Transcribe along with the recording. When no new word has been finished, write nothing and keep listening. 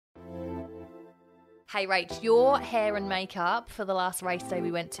Hey Rach, your hair and makeup for the last race day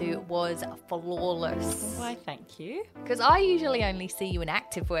we went to was flawless. Why, thank you. Because I usually only see you in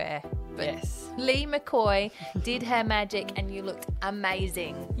activewear. But Yes. Lee McCoy did her magic and you looked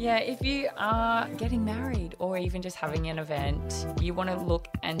amazing. Yeah, if you are getting married or even just having an event, you want to look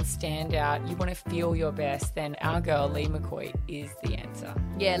and stand out, you want to feel your best, then our girl Lee McCoy is the answer.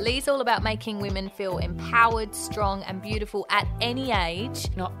 Yeah, Lee's all about making women feel empowered, strong and beautiful at any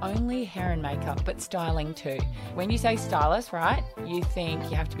age. Not only hair and makeup, but styling too. When you say stylist, right, you think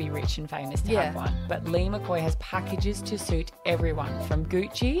you have to be rich and famous to have one. But Lee McCoy has packages to suit everyone, from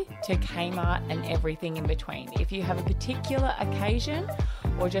Gucci to Kmart and everything in between. If you have a particular occasion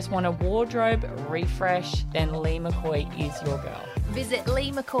or just want a wardrobe refresh, then Lee McCoy is your girl. Visit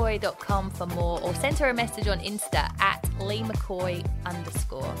leemccoy.com for more or send her a message on Insta at leemccoy_.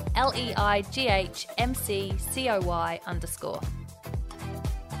 LEIGHMCCOY_.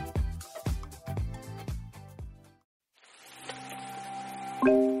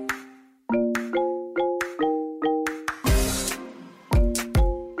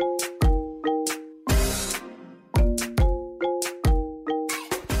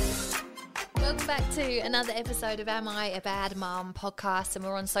 Welcome back to another episode of Am I a Bad Mum podcast, and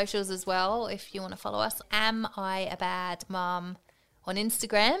we're on socials as well if you want to follow us. Am I a Bad Mum on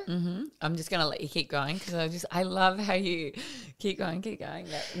Instagram. I'm just going to let you keep going because I love how you keep going.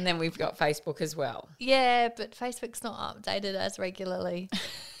 And then we've got Facebook as well. Yeah, but Facebook's not updated as regularly.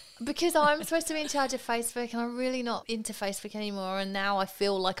 Because I'm supposed to be in charge of Facebook and I'm really not into Facebook anymore, and now I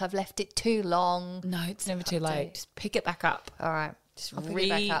feel like I've left it too long. No, it's never too late. Just pick it back up. All right. I'll pick it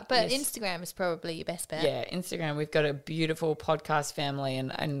back up. But Instagram is probably your best bet. Yeah, Instagram. We've got a beautiful podcast family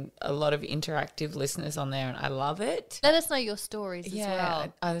and a lot of interactive listeners on there, and I love it. Let us know your stories as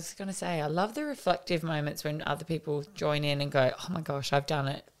well. I was going to say, I love the reflective moments when other people join in and go, oh my gosh, I've done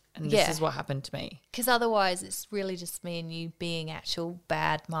it. And this is what happened to me. Because otherwise it's really just me and you being actual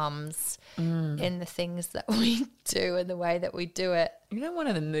bad mums in the things that we do and the way that we do it. You know, one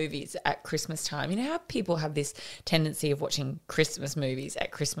of the movies at Christmas time, you know how people have this tendency of watching Christmas movies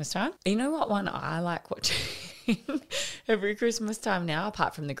at Christmas time? You know what one I like watching every Christmas time now,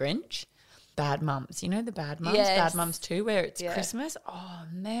 apart from The Grinch? Bad Mums. You know the Bad Mums? Yes. Bad Mums 2, where it's Christmas? Oh,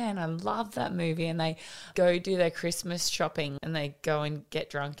 man, I love that movie. And they go do their Christmas shopping and they go and get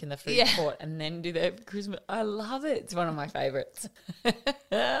drunk in the food court and then do their Christmas. I love it. It's one of my favourites.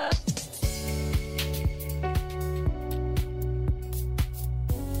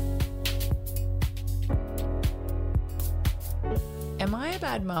 Am I a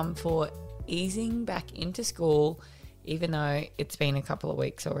bad mum for easing back into school even though it's been a couple of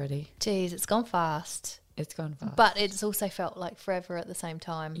weeks already? Geez, it's gone fast. It's gone fast. But it's also felt like forever at the same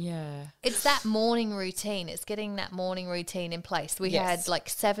time. Yeah. It's that morning routine. It's getting that morning routine in place. We had like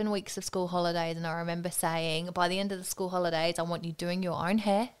 7 weeks of school holidays, and I remember saying, by the end of the school holidays, I want you doing your own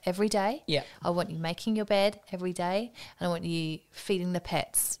hair every day. Yeah. I want you making your bed every day, and I want you feeding the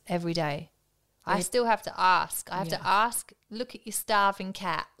pets every day. I still have to ask. I have to ask, look at your starving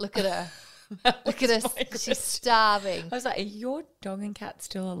cat. Look at her. Look at her. She's starving. I was like, are your dog and cat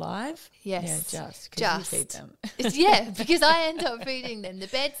still alive? Yes. Yeah, just because you feed them. Because I end up feeding them. The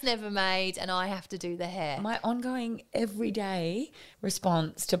bed's never made and I have to do the hair. My ongoing everyday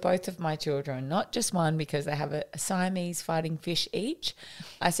response to both of my children, not just one because they have a Siamese fighting fish each,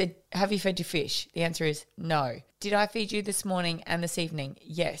 I said, have you fed your fish? The answer is no. Did I feed you this morning and this evening?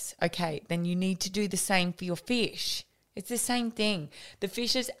 Yes. Okay, then you need to do the same for your fish. It's the same thing. The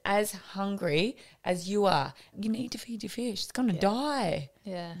fish is as hungry as you are. You need to feed your fish. It's going to die.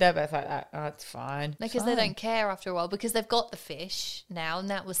 Yeah. They're both like that. Oh, it's fine. Because they don't care after a while, because they've got the fish now, and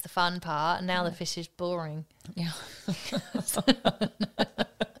that was the fun part, and now the fish is boring. Yeah.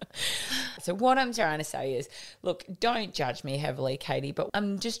 So what I'm trying to say is, look, don't judge me heavily, Katie, but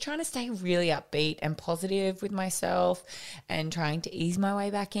I'm just trying to stay really upbeat and positive with myself and trying to ease my way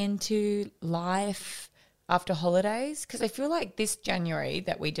back into life after holidays, because I feel like this January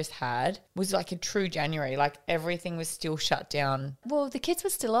that we just had was like a true January, like everything was still shut down. Well, the kids were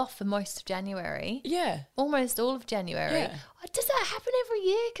still off for most of January. Yeah. Almost all of January. Yeah. Does that happen every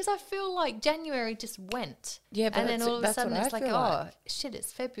year? Because I feel like January just went. Yeah, but and then all of a sudden it's like, like, shit,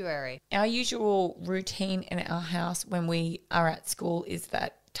 it's February. Our usual routine in our house when we are at school is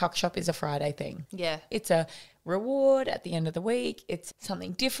that tuck shop is a Friday thing. Yeah. It's a reward at the end of the week. It's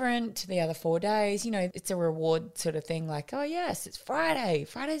something different to the other 4 days. You know, it's a reward sort of thing, like, oh yes, it's Friday.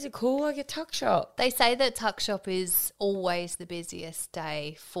 Fridays are cool, like a tuck shop. They say that tuck shop is always the busiest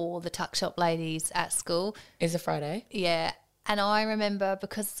day for the tuck shop ladies at school. Is a Friday. Yeah. And I remember,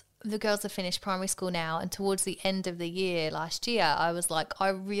 because the girls have finished primary school now, and towards the end of the year last year, I was like, I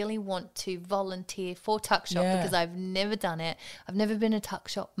really want to volunteer for Tuck Shop because I've never done it. I've never been a Tuck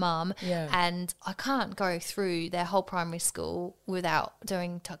Shop mum, and I can't go through their whole primary school without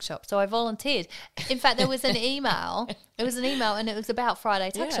doing Tuck Shop. So I volunteered. In fact, there was an email. It was an email, and it was about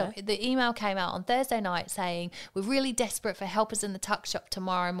Friday Tuck Shop. The email came out on Thursday night saying, we're really desperate for helpers in the Tuck Shop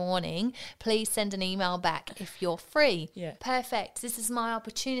tomorrow morning. Please send an email back if you're free. Yeah. Perfect. This is my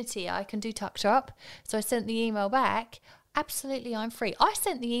opportunity. I can do Tuck Shop. So I sent the email back. Absolutely, I'm free. I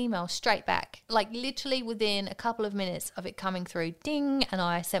sent the email straight back, like literally within a couple of minutes of it coming through, ding, and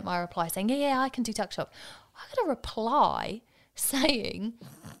I sent my reply saying, yeah, I can do Tuck Shop. I got a reply saying,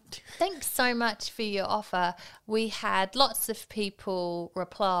 thanks so much for your offer. We had lots of people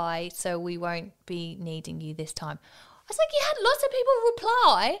reply, so we won't be needing you this time. I was like, you had lots of people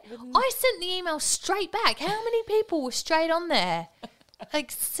reply. I sent the email straight back. How many people were straight on there?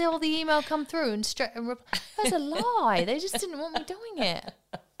 Like, saw the email come through and straight and that was a lie. They just didn't want me doing it.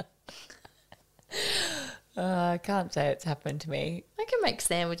 I can't say it's happened to me. I can make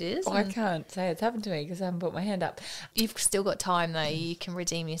sandwiches. I can't say it's happened to me because I haven't put my hand up. You've still got time though. You can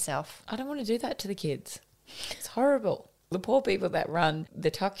redeem yourself. I don't want to do that to the kids. It's horrible. The poor people that run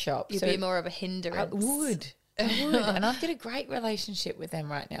the Tuck Shop. You'd be more of a hindrance. I would. And I've got a great relationship with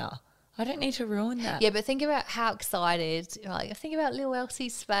them right now. I don't need to ruin that. Yeah, but think about how excited. Like, think about little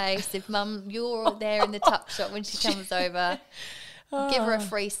Elsie's face. If Mum, you're there in the Tuck Shop when she comes over, give her a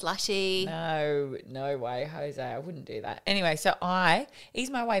free slushie. No way, Jose. I wouldn't do that. Anyway, so I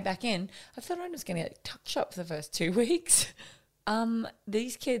eased my way back in. I thought I was going to get Tuck Shop for the first 2 weeks.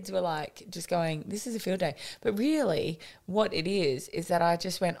 These kids were like just going, this is a field day. But really what it is that I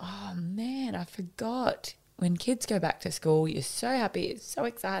just went, oh man, I forgot. When kids go back to school, you're so happy, you're so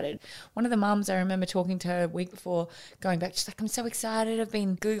excited. One of the mums, I remember talking to her a week before going back, she's like, I'm so excited. I've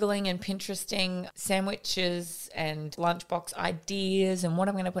been Googling and Pinteresting sandwiches and lunchbox ideas and what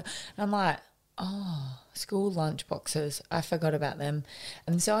I'm going to put. And I'm like, oh, school lunch boxes. I forgot about them.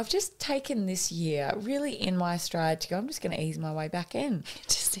 And so I've just taken this year really in my stride to go, I'm just going to ease my way back in.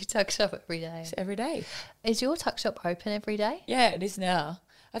 Just do Tuck Shop every day. Just every day. Is your Tuck Shop open every day? Yeah, it is now.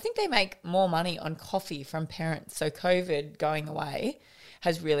 I think they make more money on coffee from parents. So COVID going away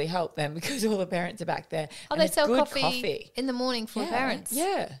has really helped them because all the parents are back there. Oh, and they it's sell good coffee in the morning for parents.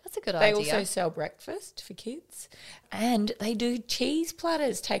 Yeah. That's a good They idea. They also sell breakfast for kids and they do cheese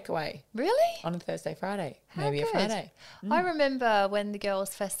platters takeaway. Really? On a Thursday, Friday. How maybe good. a Friday. I remember when the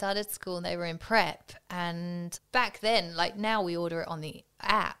girls first started school and they were in prep, and back then, like now we order it on the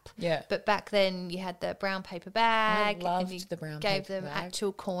app. Yeah. But back then you had the brown paper bag. I loved and you the brown gave paper them bag.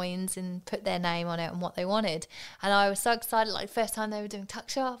 actual coins and put their name on it and what they wanted. And I was so excited, like first time they were doing Tuck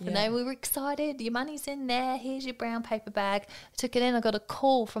Shop and they were excited. Your money's in there. Here's your brown paper bag. I took it in. I got a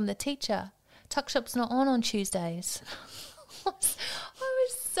call from the teacher. Tuck Shop's not on Tuesdays. I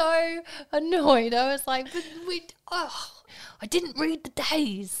was so annoyed. I was like, but I didn't read the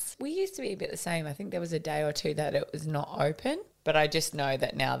days. We used to be a bit the same. I think there was a day or two that it was not open, but I just know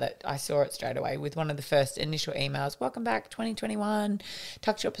that now that I saw it straight away with one of the first initial emails, welcome back 2021,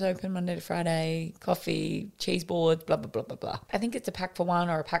 Tuck Shop's open Monday to Friday, coffee, cheese boards, blah, blah, blah, blah, blah. I think it's a pack for one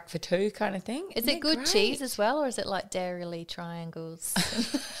or a pack for two kind of thing. Is it good cheese as well, or is it like Dairy Lee triangles?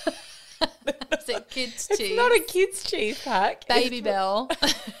 Is it kids' cheese? It's not a kids' cheese pack. Baby Bell.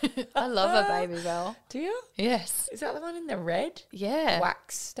 I love a Baby Bell. Do you? Yes. Is that the one in the red? Yeah.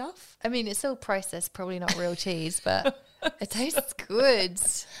 Wax stuff? I mean, it's all processed, probably not real cheese, but it tastes good.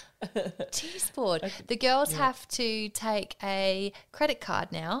 Cheese board. Okay. The girls have to take a credit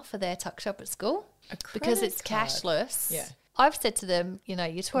card now for their Tuck Shop at school because it's cashless. Yeah. I've said to them, you're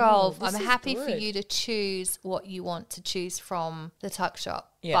 12. I'm happy good. for you to choose what you want to choose from the Tuck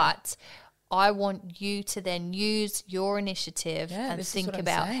Shop. Yeah. But I want you to then use your initiative and think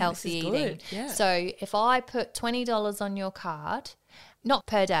about healthy eating. Yeah. So if I put $20 on your card, not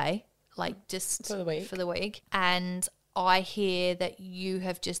per day, like just for the week, and I hear that you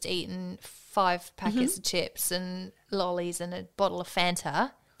have just eaten 5 packets of chips and lollies and a bottle of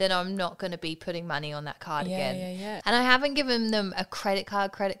Fanta, then I'm not going to be putting money on that card again. Yeah. And I haven't given them a credit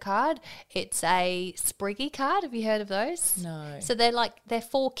card. It's a Spriggy card. Have you heard of those? No. So they're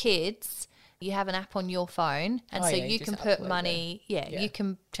for kids. You have an app on your phone, and you can put money. You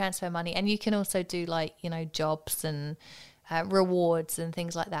can transfer money, and you can also do jobs and rewards and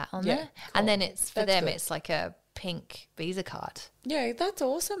things like that on there. Cool. And then it's for them. Good. It's like a pink Visa card. Yeah, that's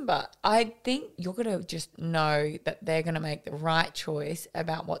awesome. But I think you're going to just know that they're going to make the right choice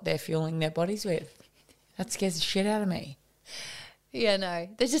about what they're fueling their bodies with. That scares the shit out of me. Yeah, no,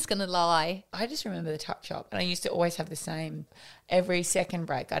 they're just going to lie. I just remember the tuck shop, and I used to always have the same. Every second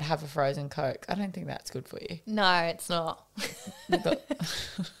break, I'd have a frozen Coke. I don't think that's good for you. No, it's not. But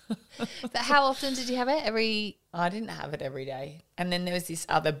how often did you have it? I didn't have it every day. And then there was this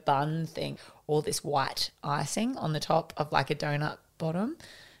other bun thing, or this white icing on the top of like a donut bottom.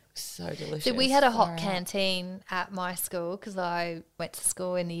 So delicious. So we had a hot canteen at my school because I went to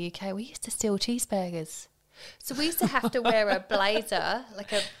school in the UK. We used to steal cheeseburgers. So we used to have to wear a blazer,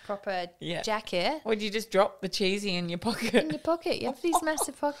 like a proper jacket. Would you just drop the cheesy in your pocket? In your pocket. You have these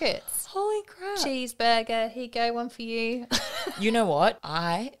massive pockets. Holy crap. Cheeseburger. Here you go, one for you. You know what?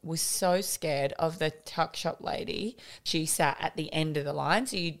 I was so scared of the tuck shop lady. She sat at the end of the line.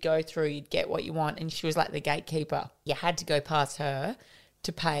 So you'd go through, you'd get what you want. And she was like the gatekeeper. You had to go past her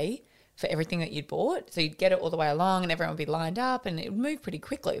to pay for everything that you'd bought. So you'd get it all the way along and everyone would be lined up and it would move pretty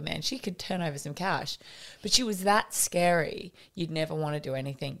quickly, man. She could turn over some cash. But she was that scary. You'd never want to do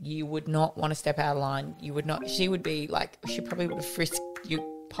anything. You would not want to step out of line. You would not. She would be like, she probably would have frisked your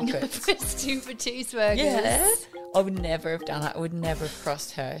pockets. Frisked you for cheeseburgers. Yeah. I would never have done it. I would never have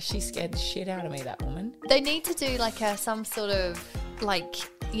crossed her. She scared the shit out of me, that woman. They need to do like some sort of like,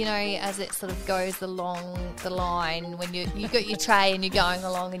 you know, as it sort of goes along the line, when you got your tray and you're going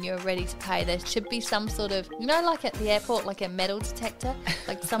along and you're ready to pay, there should be some sort of, you know, like at the airport, like a metal detector,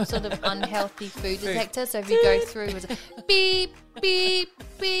 like some sort of unhealthy food detector. So if you go through, it's a beep, beep,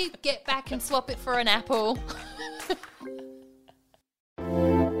 beep, get back and swap it for an apple.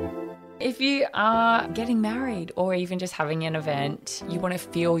 If you are getting married or even just having an event, you want to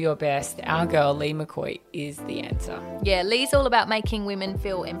feel your best, our girl Lee McCoy is the answer. Yeah, Lee's all about making women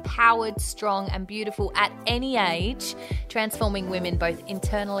feel empowered, strong and beautiful at any age, transforming women both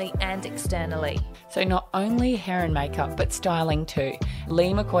internally and externally. So not only hair and makeup, but styling too.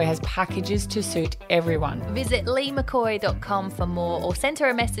 Lee McCoy has packages to suit everyone. Visit leemccoy.com for more or send her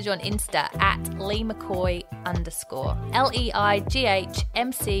a message on Insta at leemccoy_.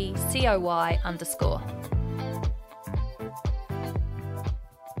 LEIGHMCCOY_.